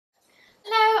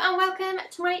welcome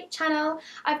to my channel.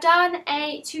 I've done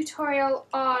a tutorial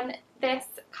on this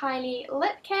Kylie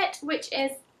Lip Kit, which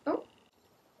is, oh,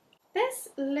 this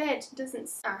lid doesn't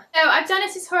start. So I've done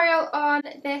a tutorial on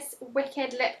this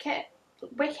Wicked Lip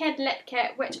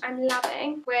Kit, which I'm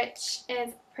loving, which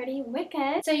is pretty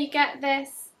wicked. So you get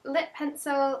this lip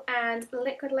pencil and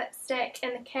liquid lipstick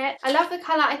in the kit. I love the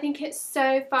colour, I think it's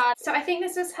so fun. So I think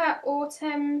this was her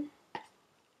autumn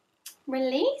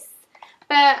release.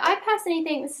 But I personally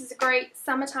think this is a great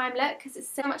summertime look because it's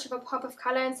so much of a pop of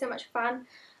colour and so much fun.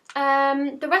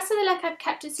 The rest of the look I've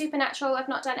kept it super natural. I've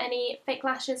not done any fake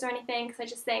lashes or anything because I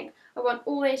just think I want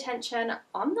all the attention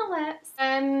on the lips.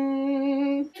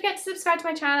 Don't forget to subscribe to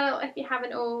my channel if you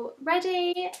haven't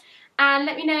already. And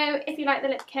let me know if you like the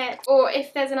lip kit or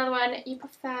if there's another one you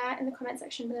prefer in the comment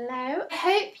section below. I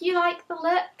hope you like the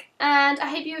look and I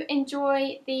hope you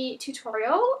enjoy the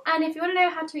tutorial. And if you want to know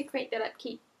how to recreate the lip,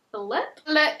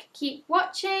 keep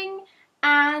watching.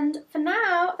 And for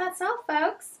now, that's all,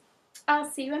 folks. I'll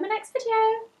see you in my next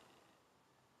video.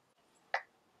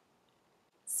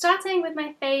 Starting with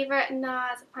my favourite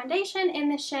NARS foundation in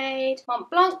the shade Mont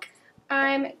Blanc,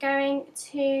 I'm going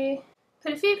to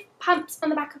put a few pumps on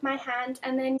the back of my hand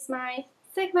and then use my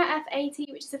Sigma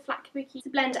F80, which is a flat Kabuki, to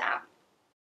blend it out.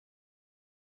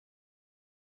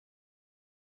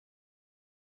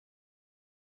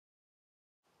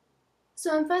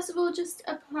 So I'm first of all just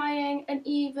applying an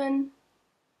even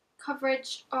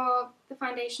coverage of the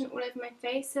foundation all over my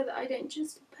face so that I don't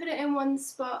just put it in one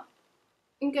spot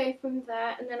and go from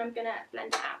there, and then I'm going to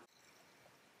blend it out.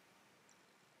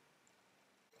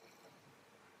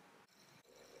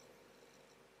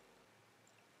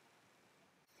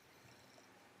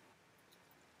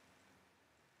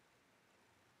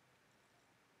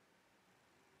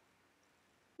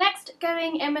 Next,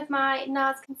 going in with my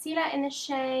NARS concealer in the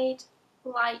shade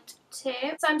Light 2.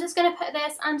 So I'm just going to put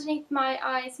this underneath my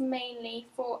eyes mainly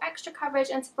for extra coverage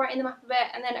and to brighten them up a bit,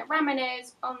 and then around my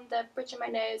nose, on the bridge of my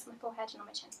nose, my forehead and on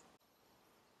my chin.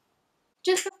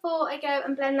 Just before I go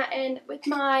and blend that in with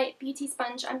my beauty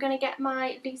sponge, I'm going to get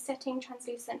my loose setting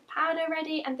translucent powder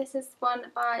ready, and this is one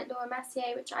by Laura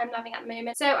Mercier, which I'm loving at the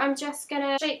moment. So I'm just going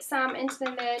to shake some into the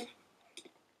lid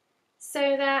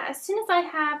so that as soon as I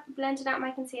have blended out my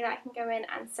concealer, I can go in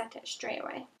and set it straight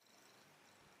away.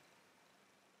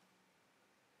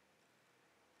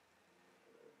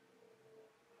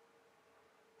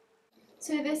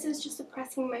 So this is just a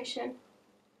pressing motion.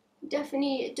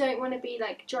 Definitely don't want to be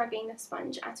like dragging the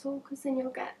sponge at all, because then you'll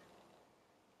get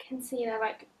concealer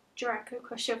like drag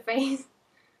across your face,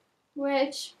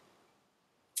 which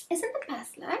isn't the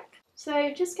best look.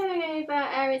 So just going over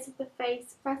areas of the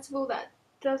face, first of all, that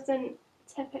doesn't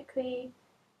typically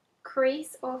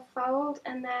crease or fold,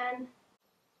 and then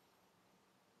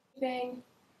leaving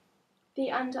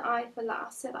the under eye for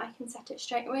last so that I can set it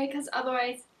straight away, because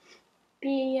otherwise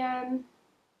the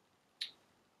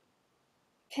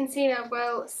concealer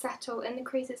will settle in the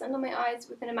creases under my eyes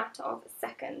within a matter of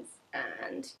seconds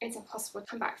and it's impossible to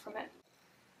come back from it.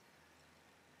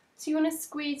 So you want to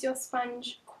squeeze your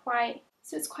sponge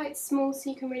so it's quite small so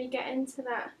you can really get into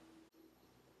that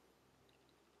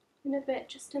in a bit,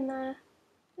 just in there,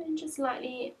 and just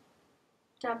lightly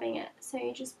dabbing it. So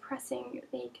you're just pressing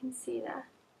the concealer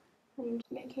and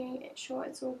making sure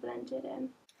it's all blended in.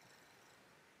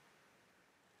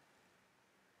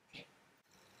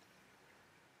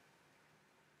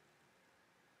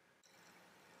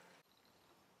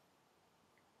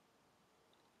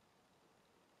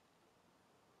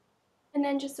 And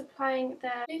then just applying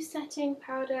the loose setting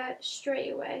powder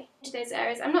straight away to those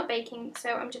areas. I'm not baking,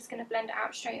 so I'm just going to blend it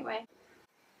out straight away.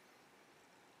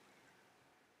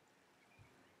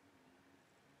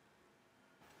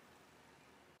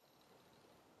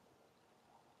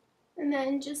 And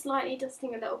then just lightly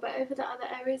dusting a little bit over the other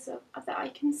areas of the eye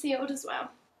concealed as well.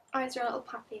 Eyes are a little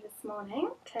puffy this morning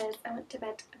because I went to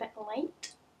bed a bit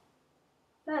late.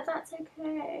 But that's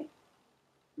okay.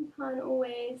 You can't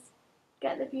always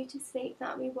get the beauty sleep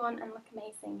that we want and look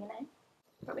amazing, you know.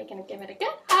 But we're going to give it a good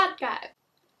hard go.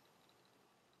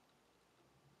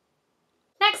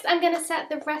 Next, I'm going to set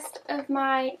the rest of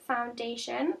my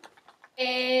foundation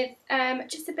with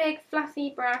just a big fluffy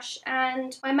brush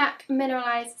and my MAC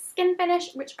Mineralise Skin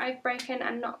Finish, which I've broken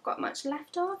and not got much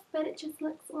left of, but it just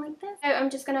looks like this. So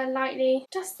I'm just going to lightly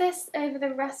dust this over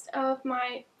the rest of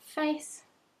my face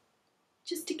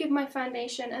just to give my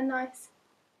foundation a nice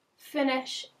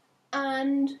finish.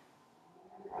 And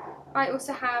I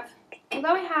also have,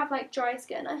 although I have like dry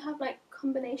skin, I have like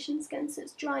combination skin, so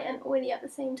it's dry and oily at the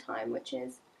same time, which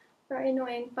is very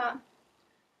annoying, but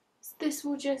this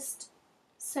will just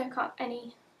soak up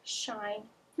any shine.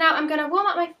 Now I'm going to warm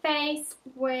up my face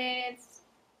with,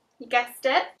 you guessed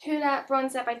it, Hoola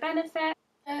Bronzer by Benefit.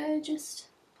 Just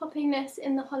popping this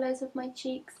in the hollows of my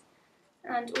cheeks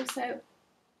and also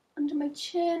under my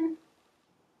chin,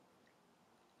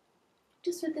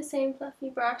 just with the same fluffy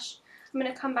brush. I'm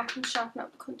going to come back and sharpen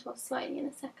up the contour slightly in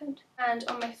a second. And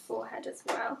on my forehead as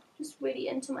well, just really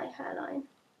into my hairline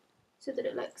so that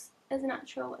it looks as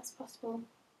natural as possible.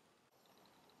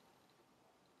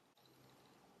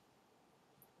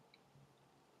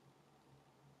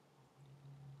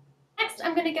 Next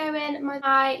I'm going to go in with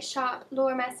my sharp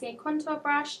Mercier Contour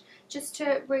brush just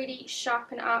to really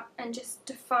sharpen up and just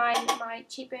define my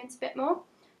cheekbones a bit more.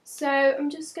 So I'm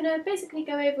just going to basically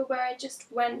go over where I just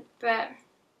went, but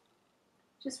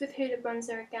just with Hoola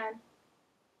Bronzer again,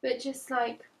 but just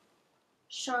like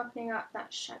sharpening up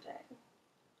that shadow.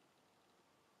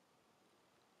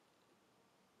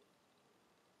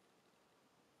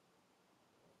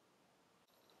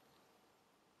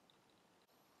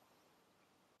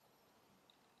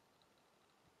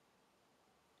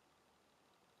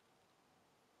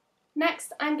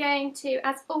 Next I'm going to,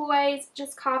 as always,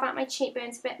 just carve out my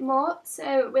cheekbones a bit more.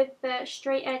 So with the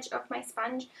straight edge of my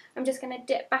sponge, I'm just going to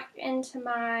dip back into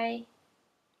my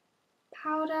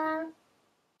powder,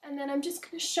 and then I'm just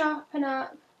going to sharpen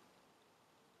up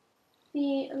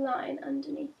the line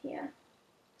underneath here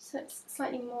so it's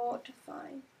slightly more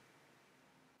defined.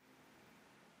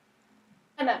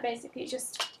 And that basically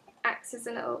just acts as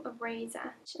a little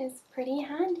eraser, which is pretty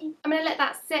handy. I'm going to let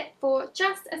that sit for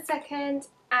just a second,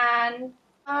 and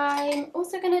I'm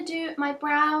also going to do my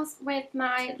brows with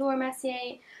my Laura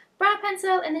Mercier brow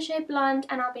pencil in the shade Blonde,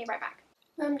 and I'll be right back.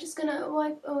 I'm just going to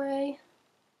wipe away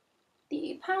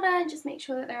the powder and just make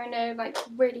sure that there are no like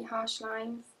really harsh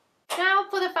lines. Now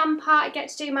for the fun part, I get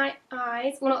to do my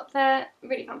eyes. Well, not the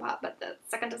really fun part, but the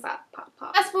second to that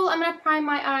part. First of all, I'm going to prime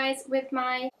my eyes with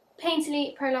my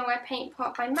Painterly Pro Longwear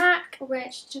Paintpot by MAC,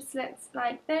 which just looks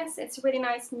like this. It's a really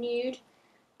nice nude,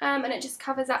 and it just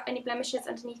covers up any blemishes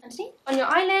underneath on your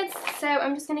eyelids. So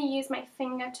I'm just going to use my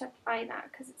finger to apply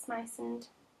that because it's nice and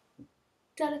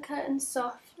delicate and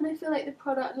soft, and I feel like the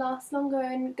product lasts longer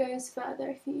and goes further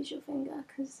if you use your finger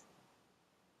because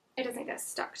it doesn't get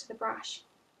stuck to the brush.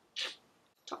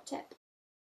 Top tip.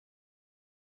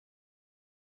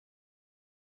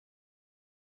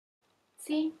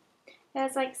 See?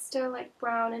 There's like still like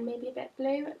brown and maybe a bit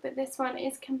blue, but this one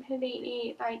is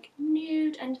completely like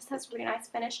nude and just has a really nice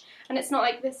finish, and it's not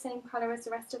like the same colour as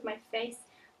the rest of my face,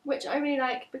 which I really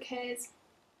like because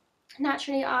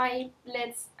naturally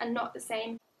eyelids are not the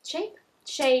same shape,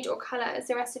 shade or colour as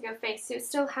the rest of your face, so it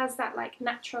still has that like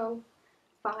natural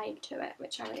vibe to it,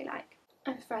 which I really like.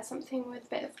 I prefer something with a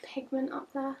bit of pigment up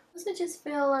there. I also just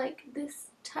feel like this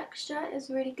texture is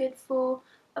really good for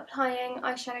applying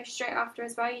eyeshadow straight after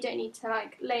as well. You don't need to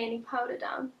like lay any powder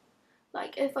down.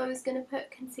 Like if I was going to put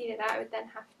concealer there, I would then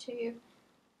have to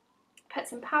put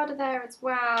some powder there as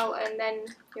well, and then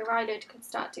your eyelid could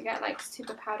start to get like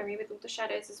super powdery with all the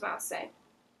shadows as well. So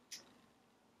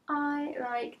I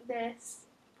like this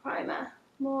primer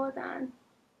more than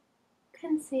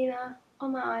concealer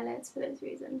on my eyelids for those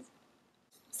reasons.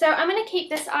 So I'm going to keep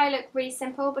this eye look really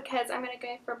simple because I'm going to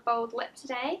go for a bold lip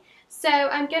today. So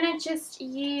I'm going to just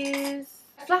use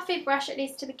a fluffy brush at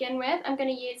least to begin with. I'm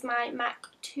going to use my MAC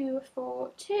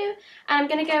 242, and I'm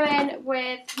going to go in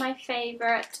with my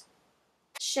favourite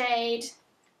shade,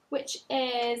 which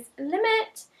is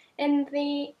Limit in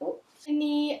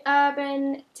the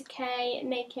Urban Decay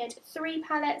Naked 3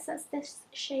 palette. So that's this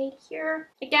shade here.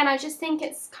 Again, I just think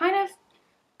it's kind of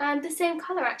the same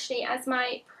colour actually as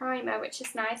my primer, which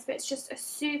is nice, but it's just a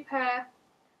super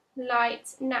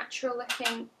light, natural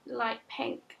looking light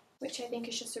pink, which I think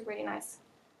is just a really nice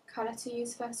colour to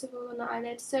use first of all on the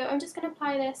eyelid. So I'm just going to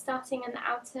apply this starting in the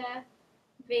outer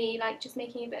V, like just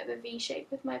making a bit of a V shape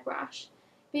with my brush,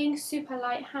 being super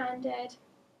light-handed,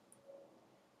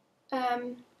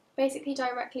 basically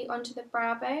directly onto the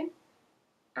brow bone,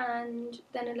 and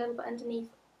then a little bit underneath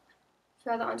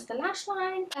further onto the lash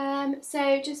line.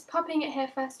 So just popping it here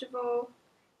first of all,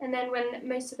 and then when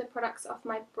most of the product's off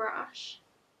my brush,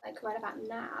 like right about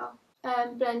now,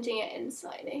 blending it in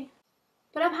slightly.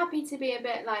 But I'm happy to be a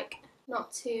bit like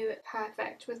not too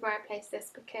perfect with where I place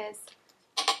this because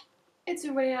it's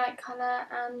a really light colour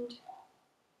and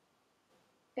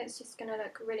it's just going to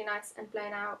look really nice and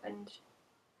blown out and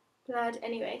blurred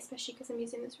anyway, especially because I'm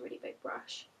using this really big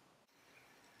brush.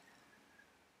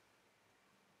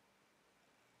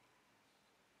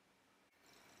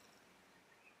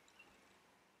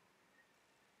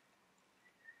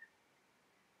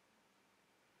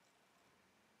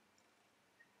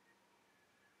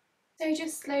 So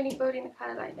just slowly building the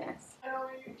colour like this.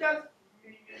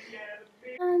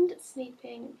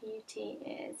 Sleeping Beauty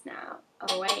is now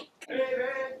awake.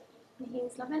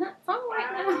 He's loving that song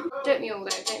right now. Don't we all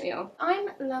though, don't we all? I'm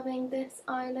loving this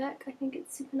eye look. I think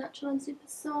it's super natural and super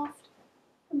soft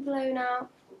and blown out.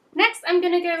 Next I'm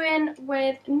going to go in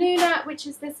with Lunar, which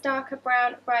is this darker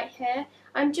brown right here.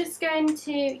 I'm just going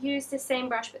to use the same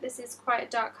brush, but this is quite a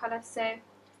dark colour, so I'm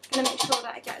going to make sure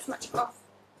that I get as much off.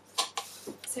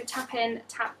 So tap in,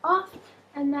 tap off,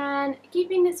 and then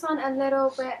keeping this one a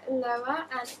little bit lower,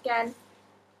 and again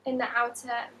in the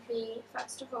outer V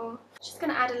first of all. Just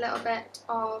going to add a little bit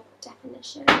of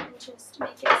definition and just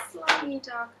make it slightly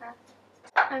darker.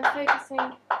 I'm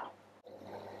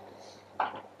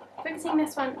focusing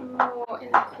this one more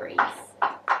in the crease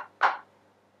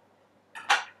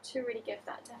to really give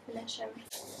that definition,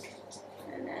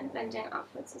 and then blending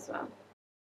upwards as well.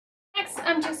 Next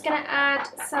I'm just going to add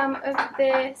some of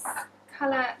this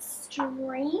colour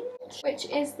Strange, which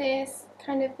is this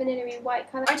kind of vanilla-y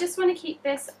white colour. I just want to keep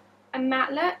this a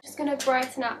matte look. Just going to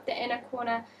brighten up the inner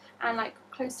corner and like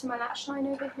close to my lash line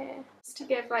over here, just to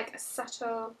give like a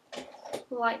subtle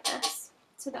lightness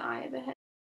to the eye over here.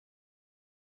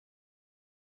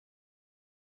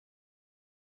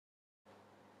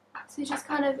 So just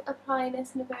kind of applying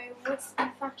this in a very wispy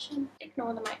fashion.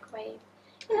 Ignore the microwave.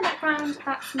 In the background,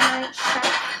 that's my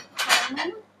chef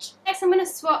hand. Next I'm going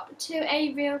to swap to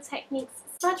a Real Techniques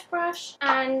smudge brush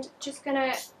and just going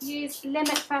to use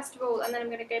Limit first of all, and then I'm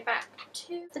going to go back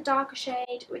to the darker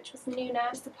shade, which was Lunar.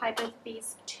 Just apply both of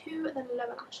these to the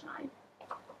lower lash line.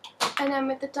 And then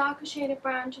with the darker shade of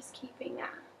brown, just keeping that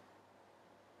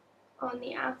on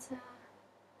the outer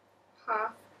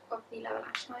half of the lower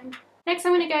lash line. Next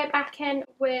I'm going to go back in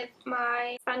with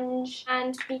my sponge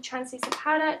and the translucent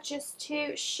powder just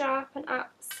to sharpen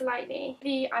up slightly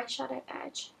the eyeshadow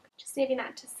edge. Just leaving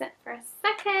that to sit for a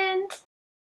second.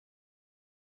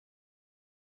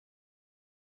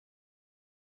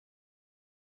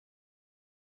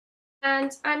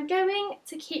 And I'm going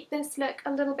to keep this look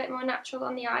a little bit more natural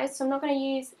on the eyes, so I'm not going to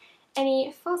use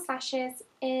any false lashes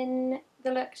in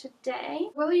the look today.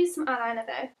 We'll use some eyeliner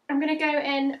though. I'm going to go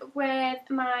in with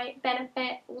my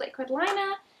Benefit liquid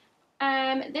liner.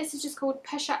 This is just called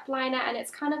Push Up Liner, and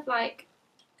it's kind of like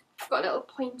got a little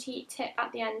pointy tip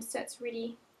at the end, so it's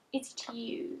really easy to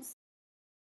use.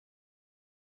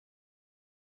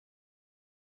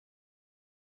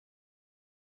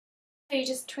 So you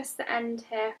just twist the end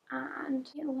here and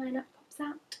the liner pops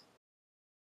out.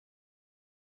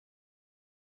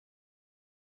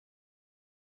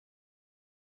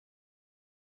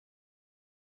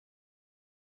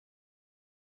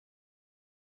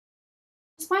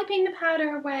 Wiping the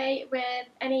powder away with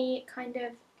any kind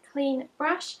of clean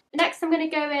brush. Next I'm going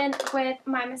to go in with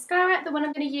my mascara. The one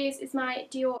I'm going to use is my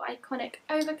Dior Iconic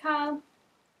Overcurl.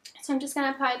 So I'm just going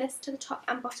to apply this to the top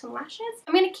and bottom lashes.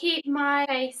 I'm going to keep my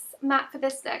face matte for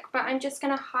this look, but I'm just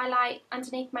going to highlight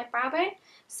underneath my brow bone.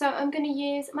 So I'm going to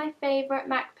use my favourite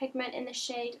MAC pigment in the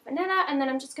shade Vanilla, and then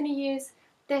I'm just going to use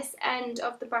this end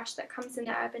of the brush that comes in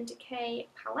the Urban Decay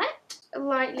palette,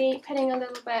 lightly putting a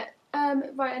little bit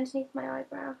right underneath my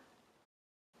eyebrow.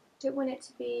 Don't want it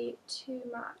to be too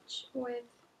much with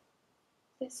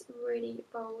this really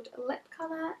bold lip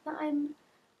colour that I'm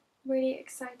really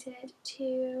excited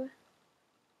to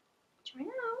try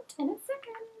out in a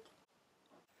second.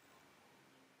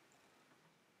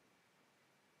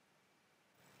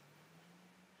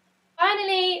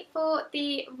 Finally, for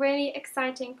the really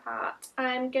exciting part,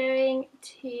 I'm going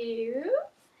to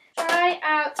try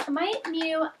out my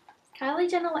new Kylie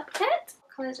Jenner Lip Kit.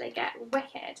 What colour did I get?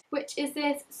 Wicked. Which is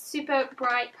this super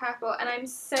bright purple, and I'm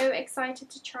so excited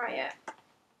to try it.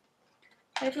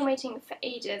 I've been waiting for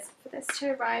ages for this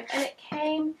to arrive, and it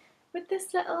came with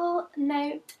this little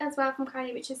note as well from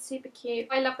Kylie, which is super cute.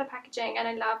 I love the packaging and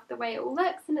I love the way it all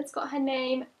looks, and it's got her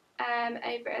name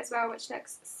over it as well, which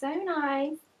looks so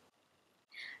nice.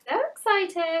 So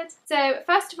excited! So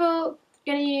first of all,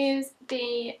 I'm going to use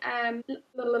the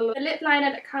lip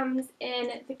liner that comes in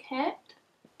the kit,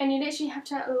 and you literally have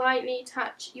to lightly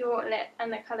touch your lip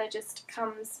and the colour just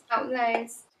comes out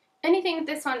loads. Only thing with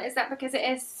this one is that because it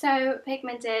is so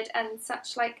pigmented and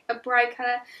such like a bright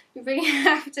colour, you really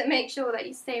have to make sure that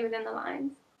you stay within the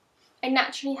lines. I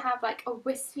naturally have like a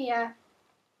wispier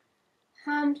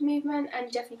hand movement, and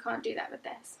you definitely can't do that with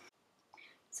this.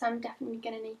 So I'm definitely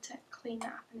going to need to clean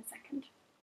that up in a second.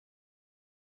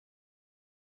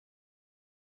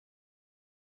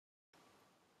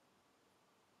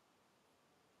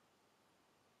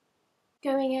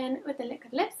 Going in with the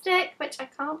liquid lipstick, which I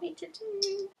can't wait to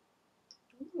do.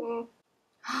 Ooh.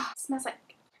 It smells like,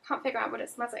 I can't figure out what it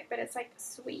smells like, but it's like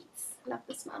sweets. I love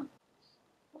the smell.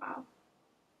 Wow.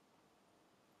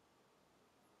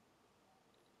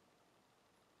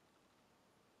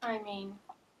 I mean,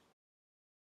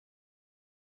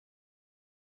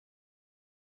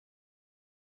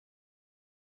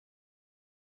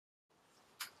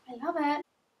 I love it.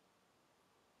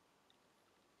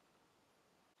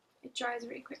 It dries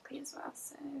really quickly as well,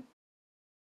 so.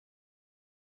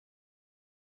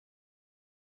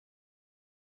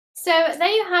 So there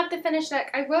you have the finished look.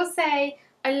 I will say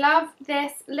I love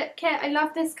this lip kit. I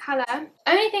love this colour.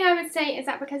 Only thing I would say is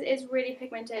that because it is really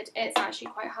pigmented, it's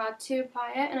actually quite hard to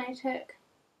apply it, and I took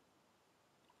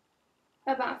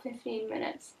about 15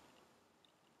 minutes.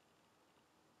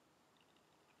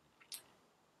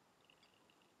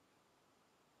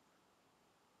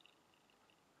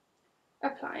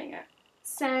 Applying it.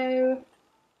 So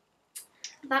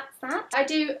that's that. I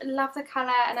do love the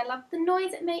colour, and I love the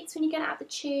noise it makes when you get it out of the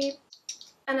tube,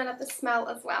 and I love the smell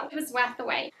as well. It was worth the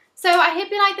wait. So I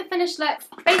hope you like the finished look.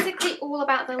 Basically all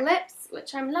about the lips,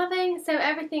 which I'm loving. So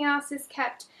everything else is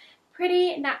kept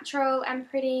pretty natural and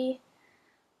pretty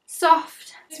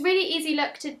soft. It's a really easy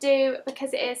look to do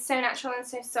because it is so natural and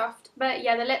so soft. But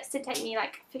yeah, the lips did take me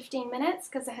like 15 minutes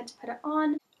because I had to put it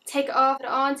on, take it off, put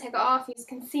it on, take it off, use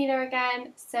concealer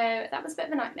again. So that was a bit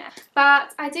of a nightmare.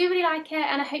 But I do really like it,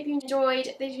 and I hope you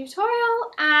enjoyed the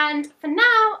tutorial. And for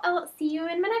now, I'll see you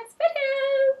in my next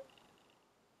video.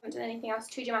 I haven't done anything else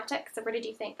too dramatic because I really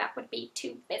do think that would be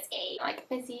too busy. Like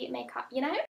busy makeup, you know?